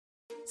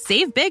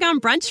Save big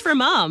on brunch for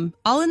mom,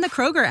 all in the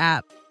Kroger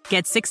app.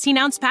 Get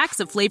 16-ounce packs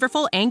of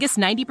flavorful Angus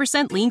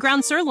 90% lean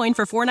ground sirloin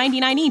for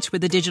 $4.99 each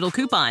with a digital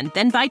coupon.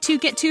 Then buy 2,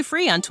 get 2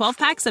 free on 12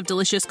 packs of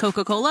delicious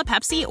Coca-Cola,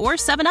 Pepsi, or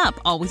 7-Up,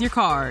 all with your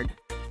card.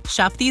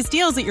 Shop these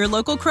deals at your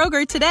local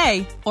Kroger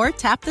today, or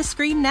tap the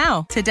screen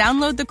now to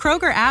download the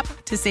Kroger app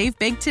to save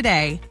big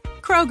today.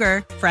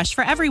 Kroger, fresh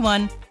for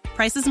everyone.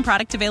 Prices and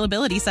product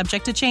availability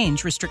subject to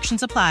change.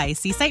 Restrictions apply.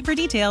 See site for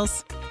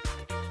details.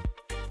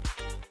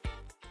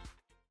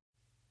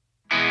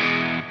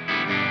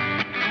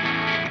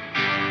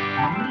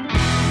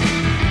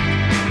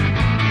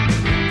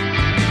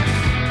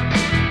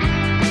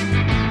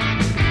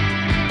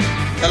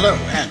 Hello,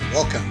 and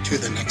welcome to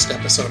the next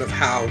episode of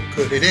How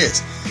Good It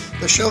Is,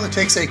 the show that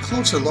takes a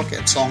closer look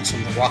at songs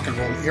from the rock and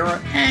roll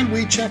era, and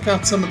we check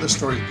out some of the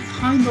stories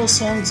behind those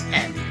songs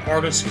and the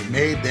artists who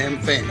made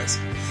them famous.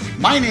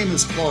 My name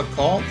is Claude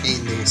Call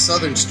in the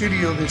Southern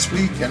Studio this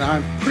week, and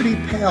I'm pretty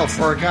pale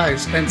for a guy who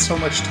spends so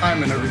much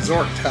time in a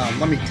resort town.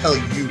 Let me tell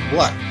you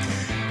what.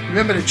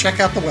 Remember to check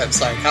out the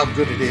website,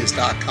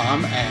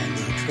 howgooditis.com, and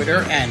the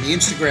Twitter and the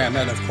Instagram,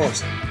 and of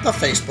course, the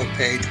Facebook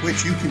page,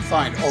 which you can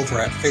find over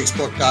at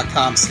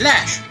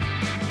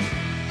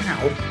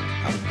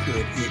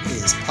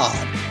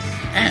facebook.com/HowGoodItIsPod.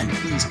 And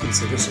please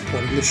consider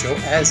supporting the show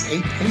as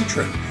a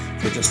patron.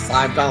 For just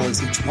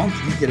 $5 each month,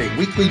 you get a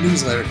weekly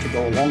newsletter to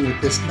go along with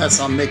this mess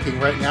I'm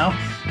making right now.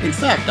 In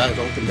fact, I've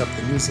opened up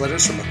the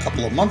newsletters from a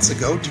couple of months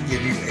ago to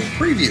give you a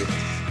preview.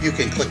 You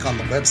can click on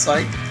the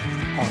website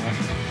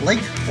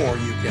link, or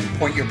you can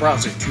point your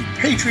browser to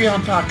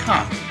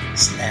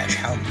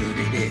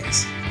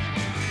patreon.com/HowGoodItIs.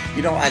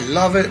 You know, I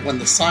love it when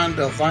the Sound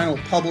of Vinyl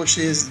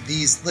publishes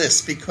these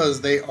lists because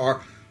they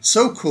are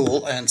so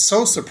cool and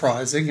so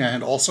surprising,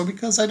 and also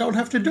because I don't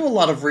have to do a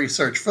lot of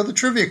research for the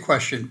trivia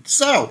question.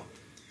 So,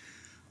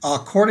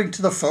 according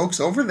to the folks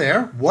over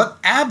there, what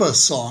ABBA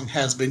song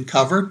has been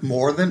covered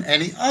more than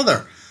any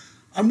other?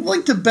 I'm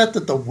willing to bet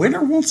that the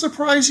winner won't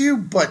surprise you,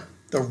 but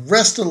the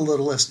rest of the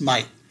list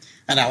might.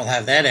 And I will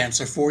have that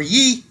answer for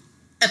ye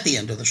at the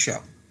end of the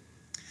show.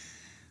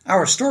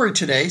 Our story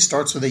today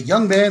starts with a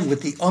young man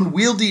with the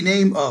unwieldy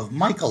name of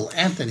Michael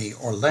Anthony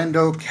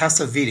Orlando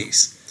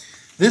Cassavetes.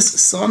 This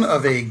son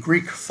of a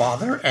Greek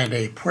father and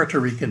a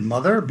Puerto Rican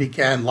mother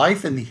began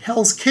life in the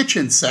Hell's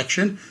Kitchen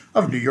section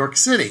of New York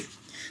City.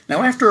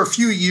 Now, after a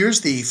few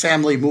years, the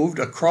family moved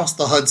across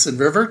the Hudson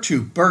River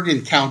to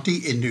Bergen County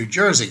in New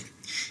Jersey.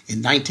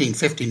 In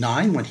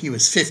 1959, when he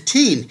was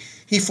 15,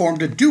 he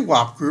formed a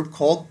doo-wop group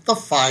called The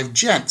Five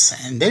Gents,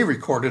 and they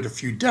recorded a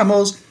few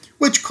demos,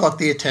 which caught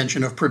the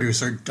attention of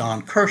producer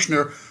Don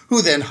Kirshner,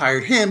 who then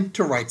hired him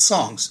to write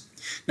songs.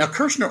 Now,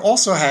 Kirshner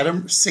also had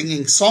him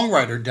singing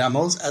songwriter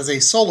demos as a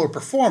solo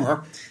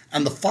performer,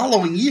 and the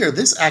following year,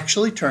 this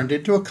actually turned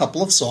into a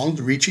couple of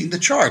songs reaching the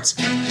charts.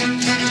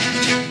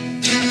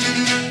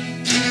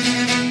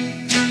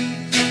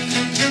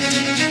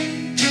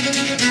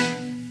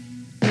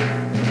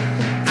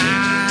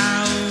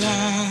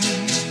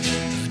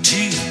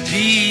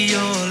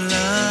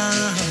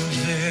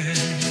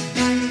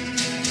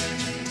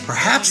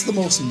 Perhaps the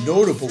most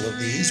notable of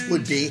these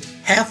would be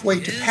Halfway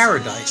to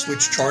Paradise,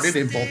 which charted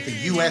in both the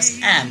US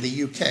and the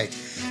UK.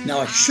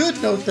 Now, I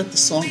should note that the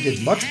song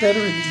did much better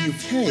in the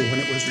UK when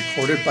it was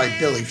recorded by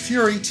Billy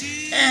Fury,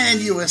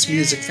 and US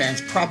music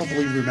fans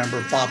probably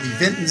remember Bobby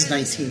Vinton's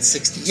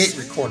 1968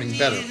 recording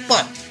better.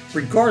 But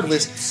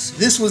regardless,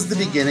 this was the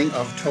beginning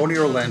of Tony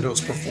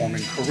Orlando's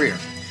performing career.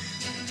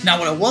 Now,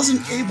 what I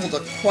wasn't able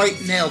to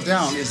quite nail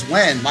down is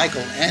when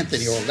Michael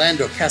Anthony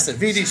Orlando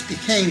Cassavetes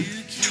became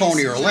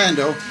Tony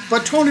Orlando,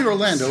 but Tony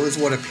Orlando is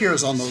what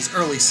appears on those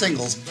early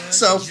singles,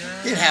 so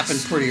it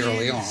happened pretty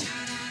early on.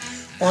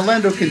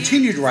 Orlando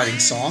continued writing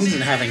songs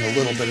and having a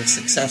little bit of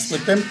success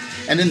with them,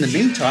 and in the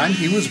meantime,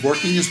 he was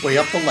working his way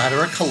up the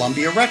ladder at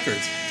Columbia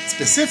Records.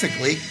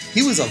 Specifically,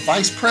 he was a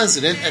vice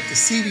president at the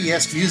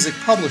CBS Music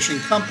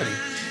Publishing Company,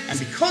 and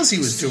because he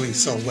was doing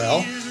so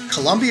well,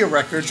 Columbia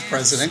Records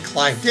president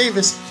Clive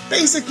Davis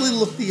basically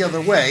looked the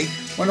other way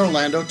when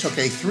Orlando took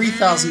a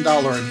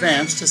 $3,000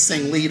 advance to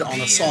sing lead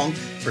on a song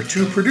for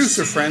two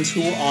producer friends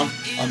who were on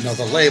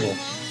another label.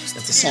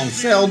 If the song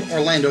failed,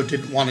 Orlando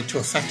didn't want it to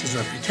affect his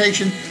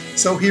reputation,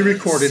 so he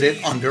recorded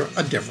it under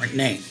a different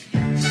name.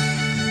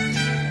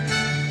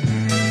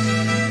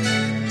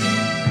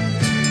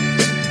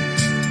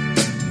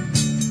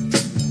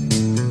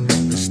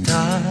 The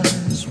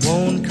stars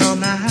won't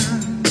come out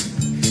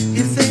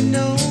if they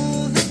know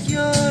that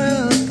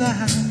you're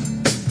about,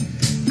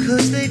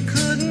 'cause they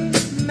couldn't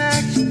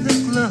match the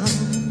glow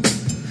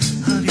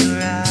of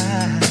your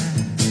eyes.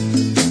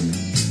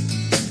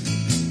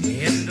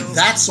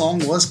 That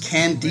song was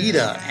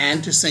Candida,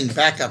 and to sing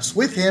backups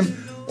with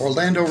him,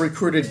 Orlando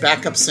recruited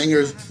backup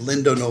singers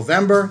Linda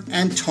November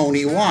and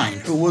Tony Wine,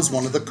 who was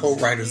one of the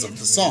co-writers of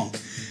the song.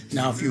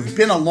 Now, if you've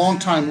been a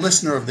long-time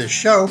listener of this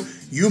show,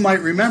 you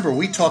might remember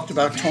we talked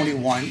about Tony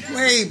Wine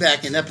way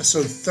back in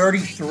episode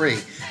 33,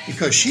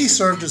 because she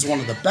served as one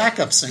of the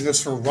backup singers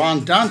for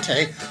Ron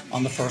Dante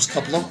on the first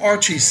couple of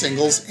Archie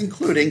singles,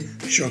 including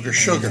Sugar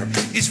Sugar.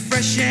 It's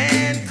fresh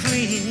and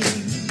clean,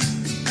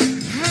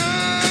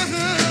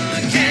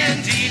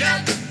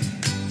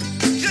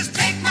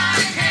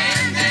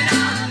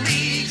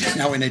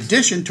 Now, in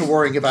addition to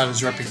worrying about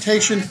his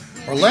reputation,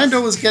 Orlando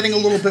was getting a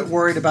little bit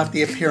worried about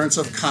the appearance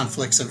of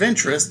conflicts of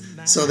interest,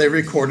 so they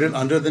recorded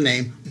under the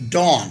name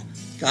Dawn.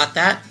 Got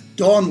that?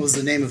 Dawn was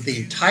the name of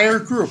the entire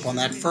group on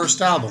that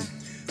first album.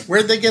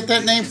 Where'd they get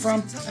that name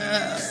from?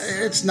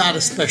 It's not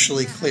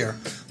especially clear.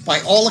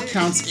 By all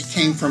accounts, it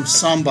came from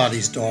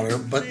somebody's daughter,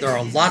 but there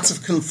are lots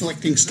of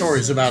conflicting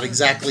stories about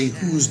exactly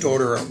whose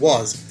daughter it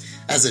was.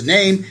 As a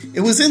name, it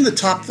was in the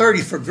top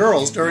 30 for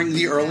girls during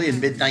the early and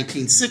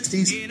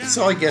mid-1960s,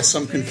 so I guess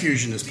some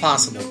confusion is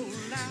possible.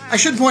 I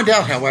should point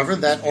out, however,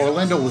 that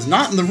Orlando was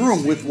not in the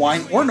room with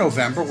Wine or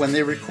November when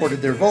they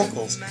recorded their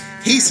vocals.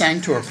 He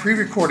sang to a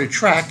pre-recorded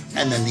track,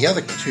 and then the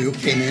other two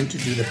came in to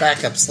do the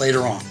backups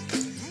later on.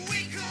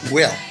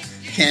 Well,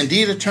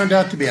 Candida turned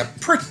out to be a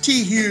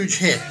pretty huge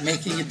hit,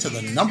 making it to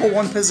the number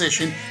 1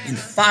 position in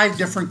 5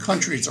 different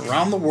countries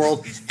around the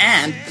world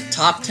and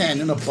top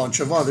 10 in a bunch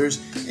of others,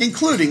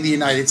 including the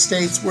United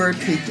States, where it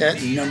peaked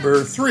at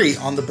number 3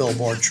 on the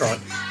Billboard chart,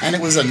 and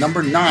it was a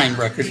number 9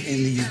 record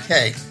in the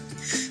UK.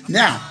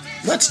 Now,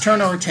 let's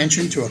turn our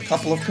attention to a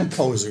couple of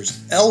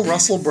composers, L.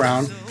 Russell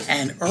Brown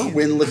and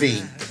Erwin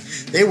Levine.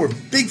 They were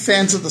big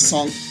fans of the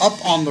song Up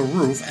on the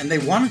Roof, and they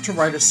wanted to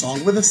write a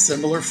song with a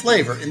similar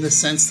flavor in the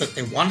sense that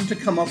they wanted to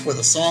come up with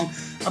a song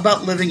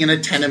about living in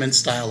a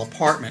tenement-style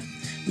apartment.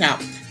 Now,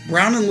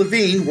 Brown and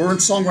Levine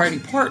weren't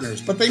songwriting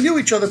partners, but they knew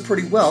each other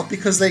pretty well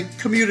because they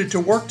commuted to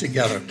work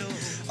together.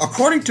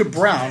 According to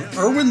Brown,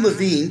 Erwin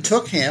Levine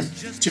took him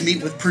to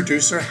meet with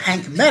producer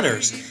Hank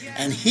Metters,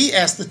 and he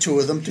asked the two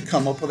of them to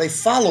come up with a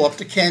follow-up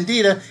to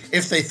Candida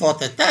if they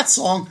thought that that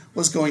song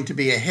was going to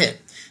be a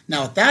hit.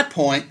 Now, at that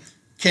point,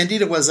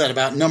 Candida was at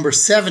about number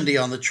 70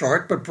 on the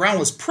chart, but Brown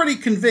was pretty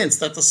convinced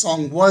that the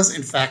song was,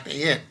 in fact, a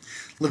hit.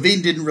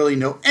 Levine didn't really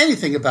know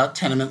anything about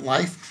tenement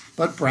life,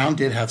 but Brown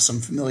did have some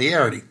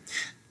familiarity.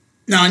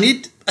 Now,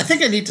 I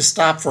think I need to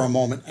stop for a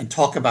moment and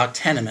talk about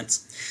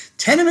tenements.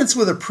 Tenements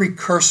were the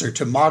precursor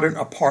to modern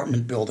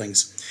apartment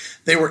buildings.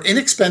 They were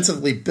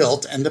inexpensively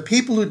built, and the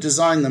people who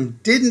designed them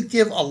didn't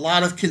give a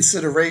lot of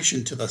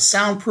consideration to the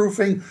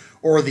soundproofing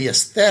or the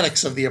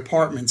aesthetics of the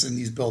apartments in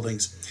these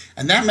buildings.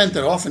 And that meant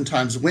that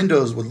oftentimes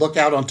windows would look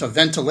out onto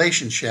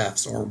ventilation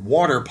shafts or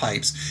water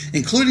pipes,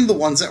 including the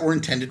ones that were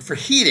intended for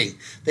heating.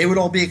 They would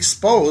all be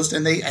exposed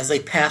as they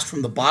passed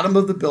from the bottom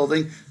of the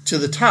building to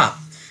the top.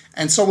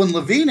 And so when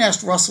Levine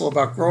asked Russell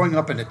about growing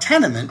up in a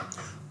tenement,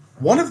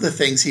 one of the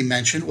things he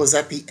mentioned was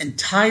that the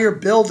entire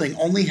building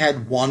only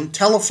had one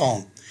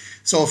telephone.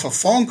 So if a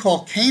phone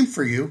call came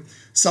for you,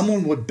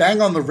 someone would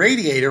bang on the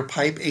radiator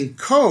pipe in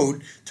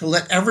code to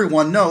let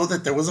everyone know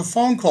that there was a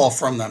phone call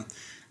from them.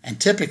 And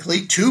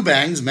typically, 2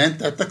 bangs meant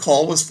that the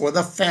call was for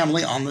the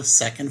family on the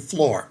 2nd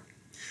floor.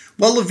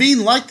 Well,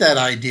 Levine liked that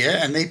idea,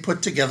 and they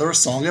put together a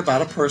song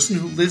about a person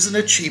who lives in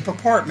a cheap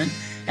apartment,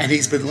 and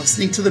he's been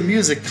listening to the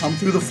music come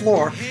through the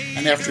floor,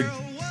 and after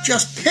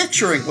just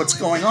picturing what's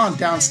going on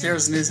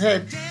downstairs in his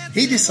head,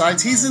 he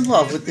decides he's in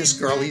love with this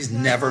girl he's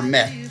never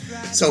met.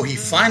 So he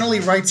finally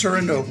writes her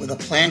a note with a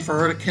plan for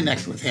her to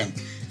connect with him.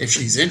 If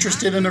she's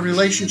interested in a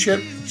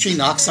relationship, she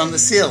knocks on the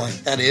ceiling,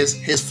 that is,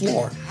 his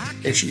floor.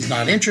 If she's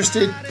not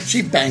interested,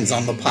 she bangs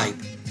on the pipe.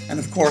 And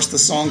of course, the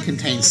song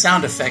contains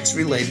sound effects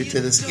related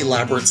to this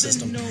elaborate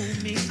system.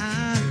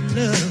 I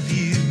love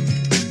you.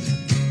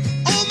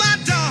 Oh, my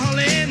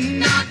darling,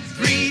 knock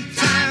 3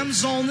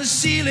 times on the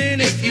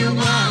ceiling if you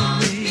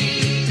want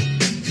me.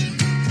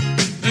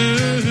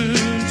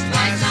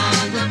 Twice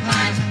on the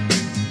pipe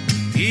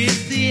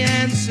if the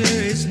answer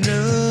is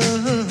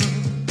no.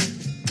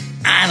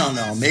 I don't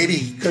know, maybe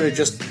he could have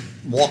just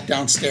walked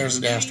downstairs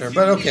and asked her,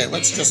 but okay,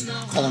 let's just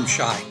call him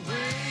shy.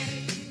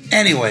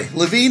 Anyway,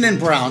 Levine and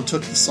Brown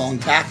took the song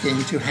back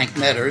into Hank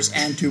Metters,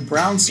 and to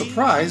Brown's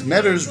surprise,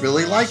 Metters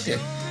really liked it.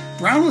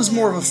 Brown was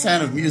more of a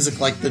fan of music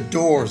like The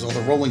Doors or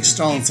the Rolling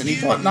Stones, and he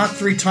thought Knock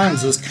 3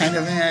 Times was kind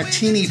of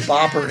teeny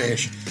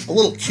bopper-ish, a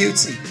little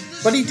cutesy,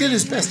 but he did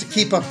his best to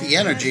keep up the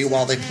energy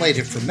while they played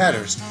it for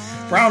Metters.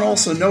 Brown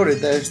also noted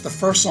that it's the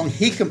first song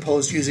he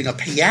composed using a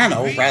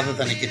piano rather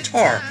than a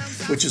guitar,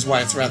 which is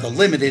why it's rather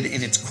limited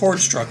in its chord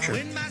structure.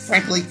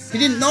 Frankly, he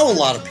didn't know a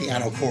lot of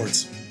piano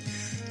chords.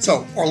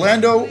 So,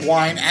 Orlando,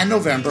 Wine, and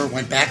November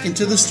went back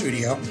into the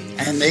studio,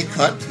 and they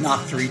cut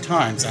Knock 3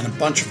 Times and a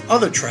bunch of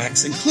other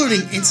tracks,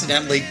 including,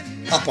 incidentally,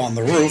 Up on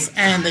the Roof,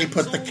 and they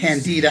put the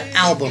Candida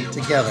album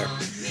together.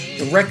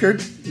 The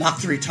record, Knock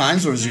 3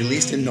 Times, was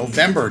released in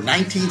November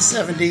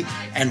 1970,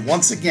 and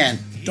once again,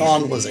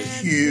 Dawn was a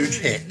huge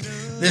hit.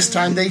 This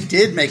time they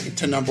did make it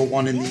to number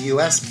 1 in the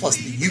US, plus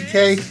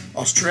the UK,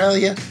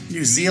 Australia,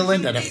 New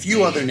Zealand, and a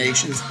few other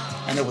nations,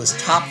 and it was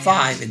top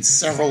 5 in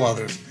several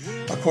others.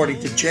 According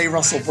to J.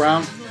 Russell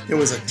Brown, there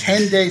was a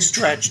 10-day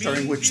stretch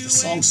during which the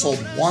song sold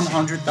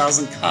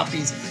 100,000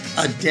 copies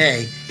a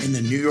day in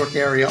the New York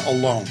area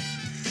alone.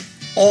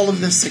 All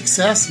of this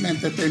success meant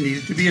that there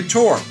needed to be a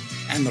tour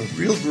and the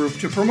real group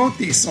to promote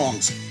these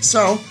songs.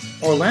 So,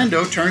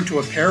 Orlando turned to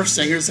a pair of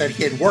singers that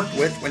he had worked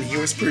with when he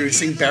was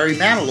producing Barry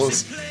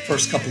Manilow's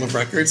first couple of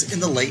records in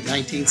the late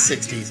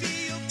 1960s,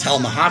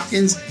 Thelma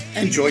Hopkins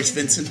and Joyce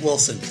Vincent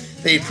Wilson.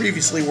 They had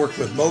previously worked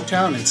with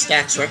Motown and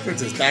Stax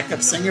Records as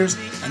backup singers,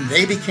 and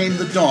they became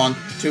the Dawn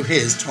to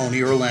his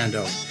Tony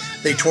Orlando.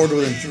 They toured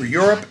with him through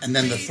Europe, and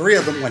then the three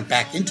of them went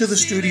back into the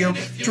studio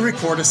to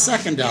record a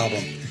second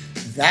album.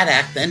 That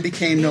act then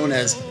became known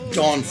as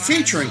Dawn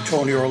featuring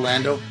Tony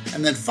Orlando,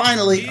 and then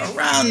finally,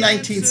 around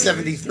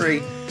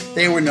 1973,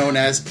 they were known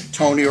as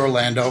Tony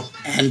Orlando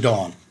and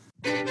Dawn.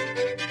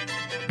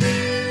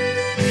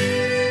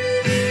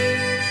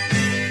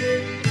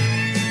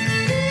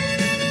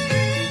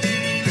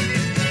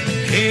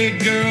 Hey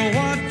girl,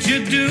 what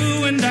you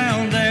doing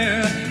down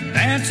there?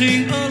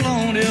 Dancing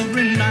alone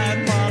every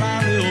night while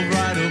I live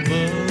right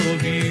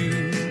above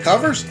you.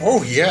 Covers?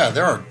 Oh yeah,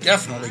 there are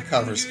definitely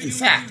covers. In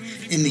fact,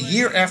 in the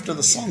year after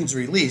the song was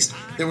released,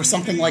 there were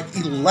something like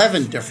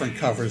 11 different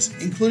covers,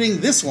 including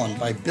this one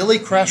by Billy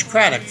Crash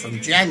Craddock from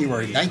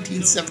January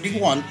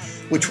 1971,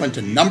 which went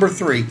to number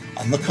 3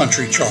 on the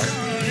country chart.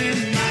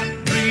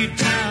 3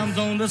 times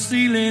on the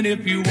ceiling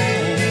if you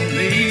want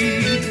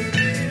me.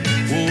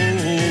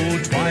 Oh,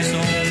 twice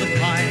on the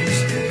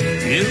pipes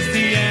if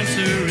the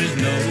answer is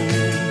no.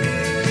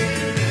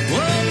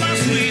 Oh, my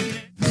sweet.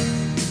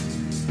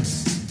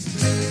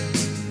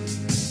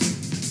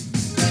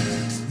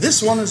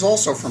 This one is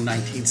also from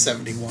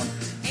 1971.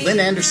 Lynn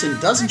Anderson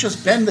doesn't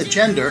just bend the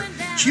gender,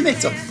 she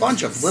makes a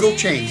bunch of little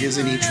changes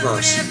in each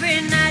verse.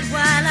 Every night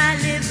while I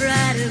live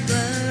right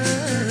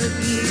above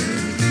you,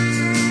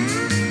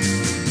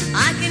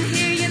 I can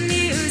hear your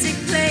music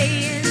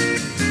playing,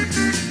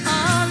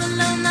 all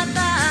alone my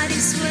body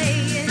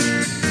swaying.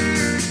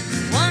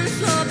 1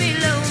 floor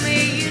below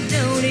me, you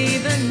don't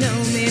even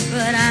know me,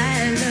 but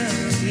I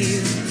love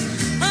you.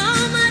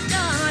 Oh my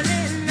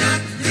darling,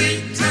 not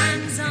 3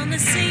 times on the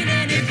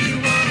ceiling if you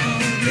want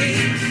me.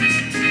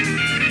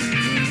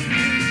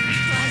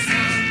 Twice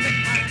on the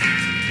pipe.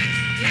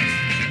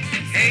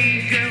 Hey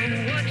girl,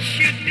 what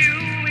you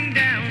doing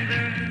down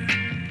there?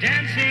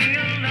 Dancing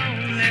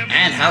alone every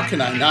And how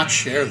can I not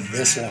share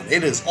this one?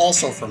 It is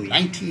also from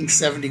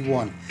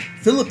 1971.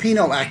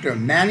 Filipino actor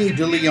Manny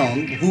De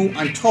Leon, who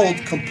I'm told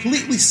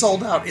completely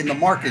sold out in the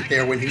market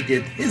there when he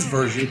did his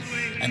version,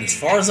 and as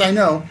far as I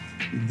know,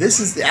 this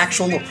is the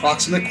actual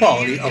approximate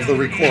quality of the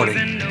recording.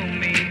 even know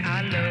me,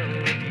 I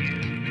love you.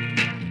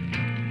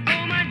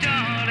 Oh my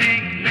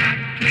darling, not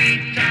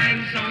 3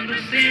 times on the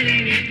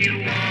ceiling if you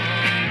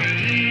want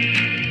me.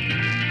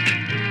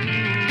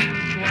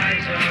 Ooh,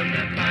 twice on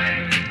the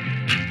pipe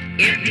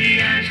if the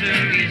answer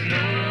is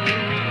no.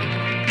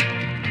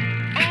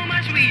 Oh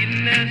my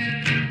sweetness,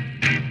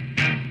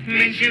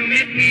 means you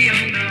meet me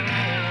on the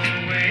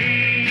hallway.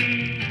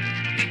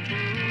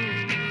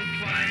 Ooh,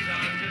 twice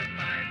on the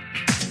pipe.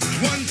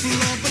 1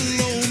 floor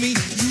below me,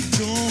 you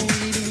don't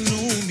even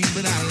know me,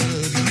 but I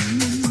love you.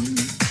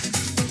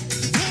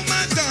 Oh,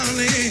 my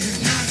darling,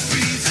 not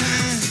 3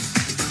 times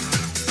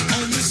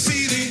on the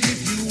ceiling if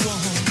you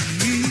want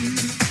me.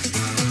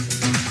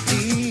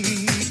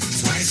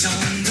 Twice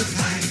on the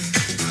pipe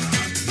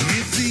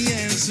if the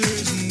answer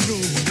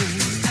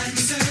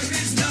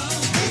is no.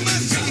 Oh, my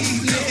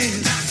sweetness.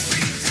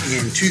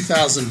 In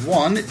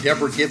 2001,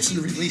 Deborah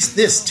Gibson released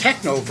this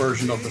techno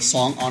version of the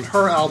song on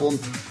her album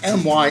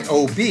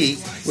MYOB,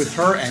 with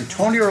her and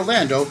Tony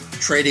Orlando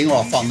trading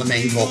off on the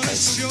main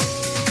vocals. Look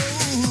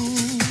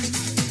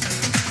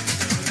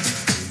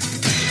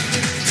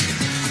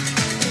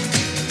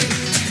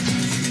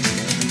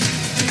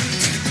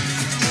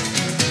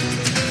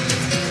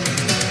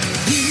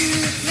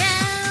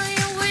out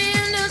your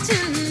window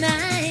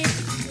tonight,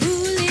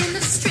 pulling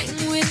the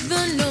string with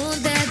the note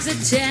that's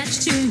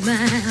attached to my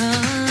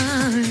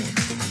heart.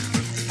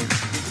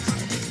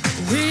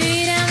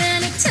 Way down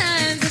many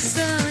times I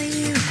saw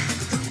you.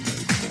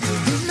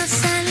 In my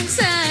silence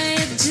I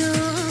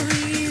adore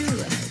you.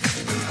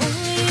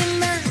 Only in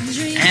my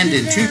dreams. And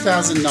in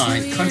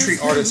 2009, country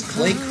artist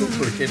Clay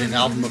Cooper did an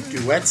album of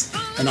duets,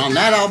 and on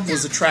that album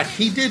was a track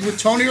he did with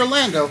Tony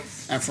Orlando,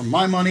 and for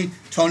my money,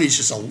 Tony's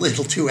just a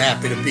little too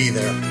happy to be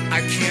there.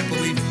 I can't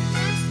believe it.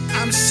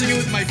 I'm singing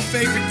with my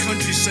favorite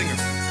country singer.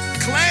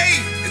 Clay,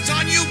 it's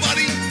on you,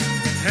 buddy.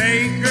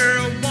 Hey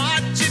girl,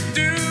 what you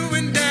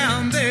doing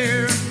down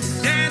there?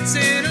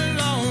 Dancing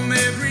alone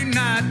every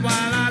night while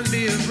I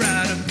live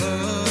right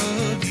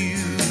above you.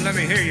 Let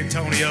me hear you,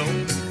 Tonyo.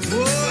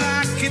 Oh,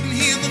 I can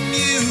hear the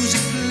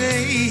music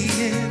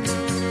playing.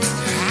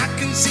 I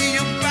can see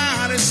your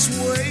body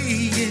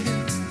swaying.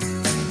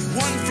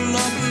 1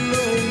 floor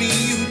below me,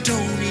 you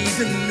don't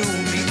even know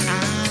me. I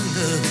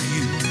love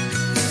you.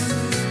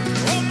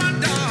 Oh my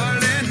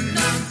darling,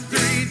 not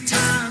 3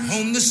 times.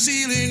 On the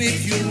ceiling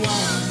if you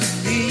want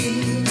me.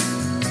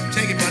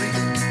 Take it, buddy.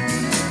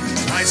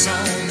 Twice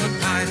on the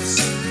pipes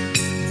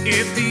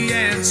if the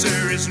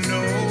answer is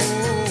no.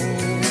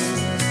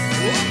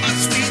 Oh, my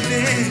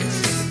sweetness.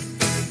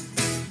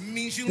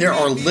 There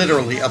are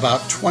literally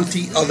about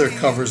 20 other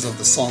covers of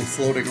the song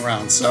floating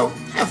around, so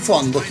have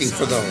fun looking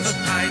for those. The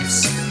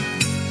pipes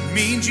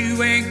means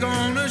you ain't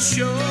gonna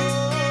show.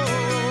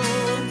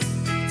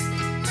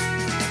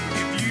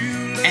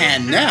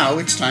 And now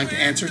it's time to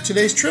answer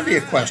today's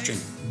trivia question.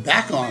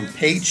 Back on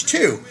page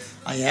 2,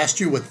 I asked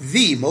you what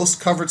the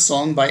most covered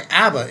song by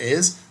ABBA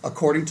is,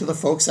 according to the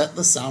folks at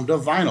The Sound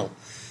of Vinyl.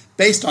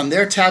 Based on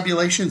their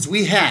tabulations,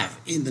 we have,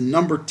 in the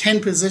number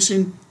 10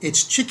 position,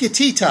 it's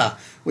Chiquitita,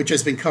 which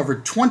has been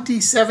covered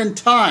 27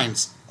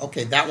 times.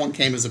 Okay, that one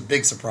came as a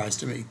big surprise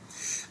to me.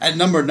 At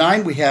number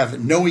 9, we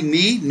have Knowing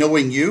Me,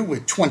 Knowing You,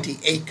 with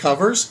 28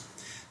 covers.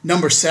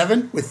 Number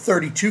 7, with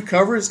 32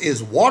 covers,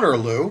 is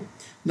Waterloo.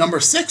 Number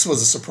 6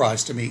 was a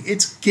surprise to me.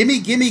 It's Gimme,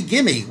 Gimme,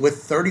 Gimme,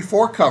 with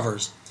 34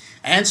 covers.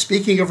 And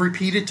speaking of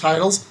repeated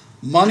titles,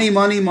 Money,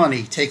 Money,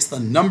 Money takes the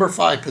number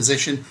 5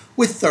 position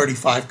with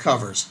 35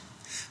 covers.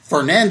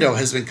 Fernando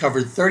has been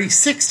covered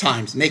 36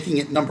 times, making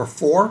it number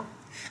 4.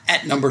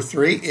 At number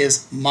 3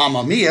 is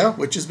Mamma Mia,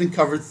 which has been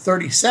covered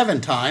 37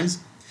 times.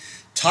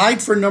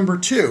 Tied for number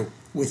 2,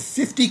 with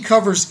 50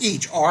 covers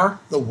each, are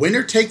The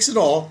Winner Takes It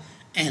All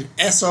and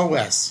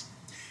SOS.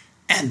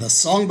 And the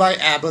song by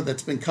ABBA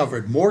that's been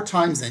covered more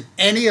times than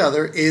any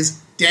other is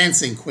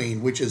Dancing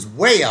Queen, which is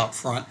way out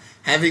front,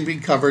 having been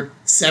covered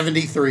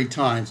 73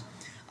 times.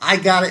 I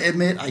gotta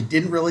admit, I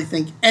didn't really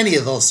think any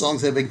of those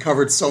songs had been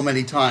covered so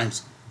many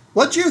times.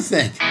 What'd you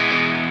think?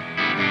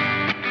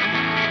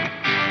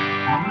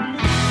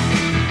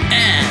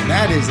 And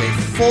that is a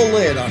full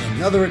lid on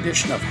another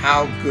edition of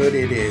How Good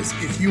It Is.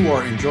 If you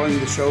are enjoying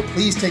the show,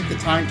 please take the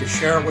time to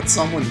share it with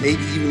someone,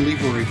 maybe even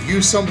leave a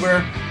review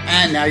somewhere.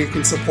 And now you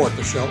can support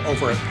the show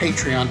over at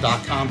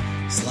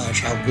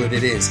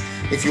patreon.com/howgooditis.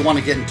 If you want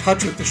to get in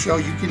touch with the show,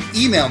 you can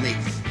email me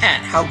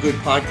at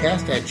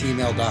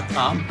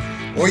howgoodpodcast@gmail.com,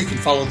 or you can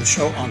follow the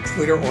show on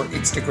Twitter or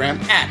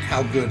Instagram at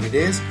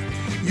howgooditis.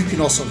 You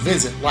can also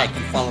visit, like,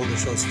 and follow the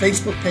show's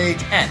Facebook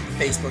page at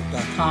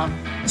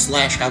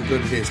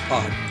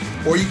facebook.com/howgooditispod.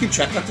 Or you can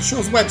check out the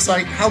show's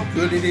website,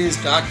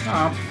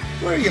 howgooditis.com,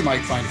 where you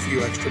might find a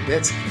few extra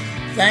bits.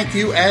 Thank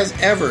you, as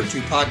ever,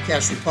 to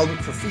Podcast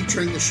Republic for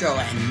featuring the show.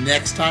 And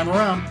next time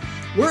around,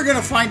 we're going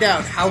to find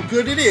out how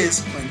good it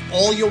is when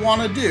all you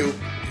want to do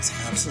is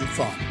have some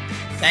fun.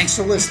 Thanks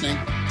for listening.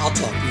 I'll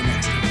talk to you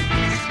next time.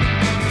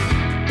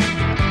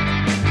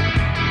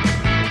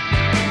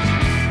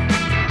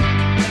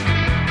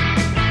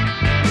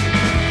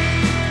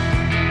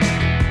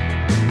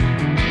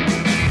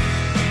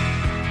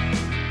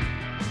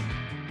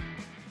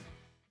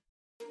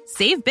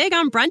 Save big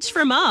on brunch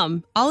for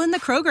mom, all in the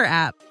Kroger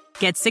app.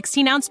 Get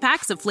 16-ounce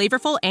packs of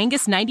flavorful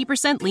Angus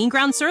 90% lean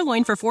ground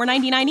sirloin for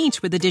 $4.99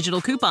 each with a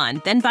digital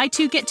coupon. Then buy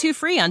 2, get 2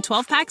 free on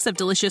 12 packs of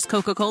delicious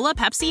Coca-Cola,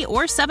 Pepsi,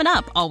 or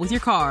 7-Up, all with your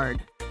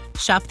card.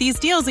 Shop these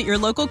deals at your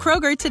local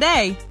Kroger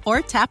today, or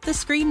tap the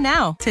screen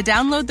now to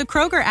download the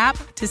Kroger app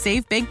to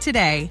save big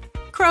today.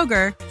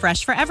 Kroger,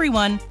 fresh for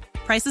everyone.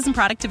 Prices and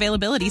product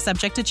availability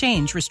subject to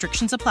change.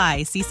 Restrictions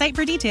apply. See site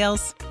for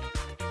details.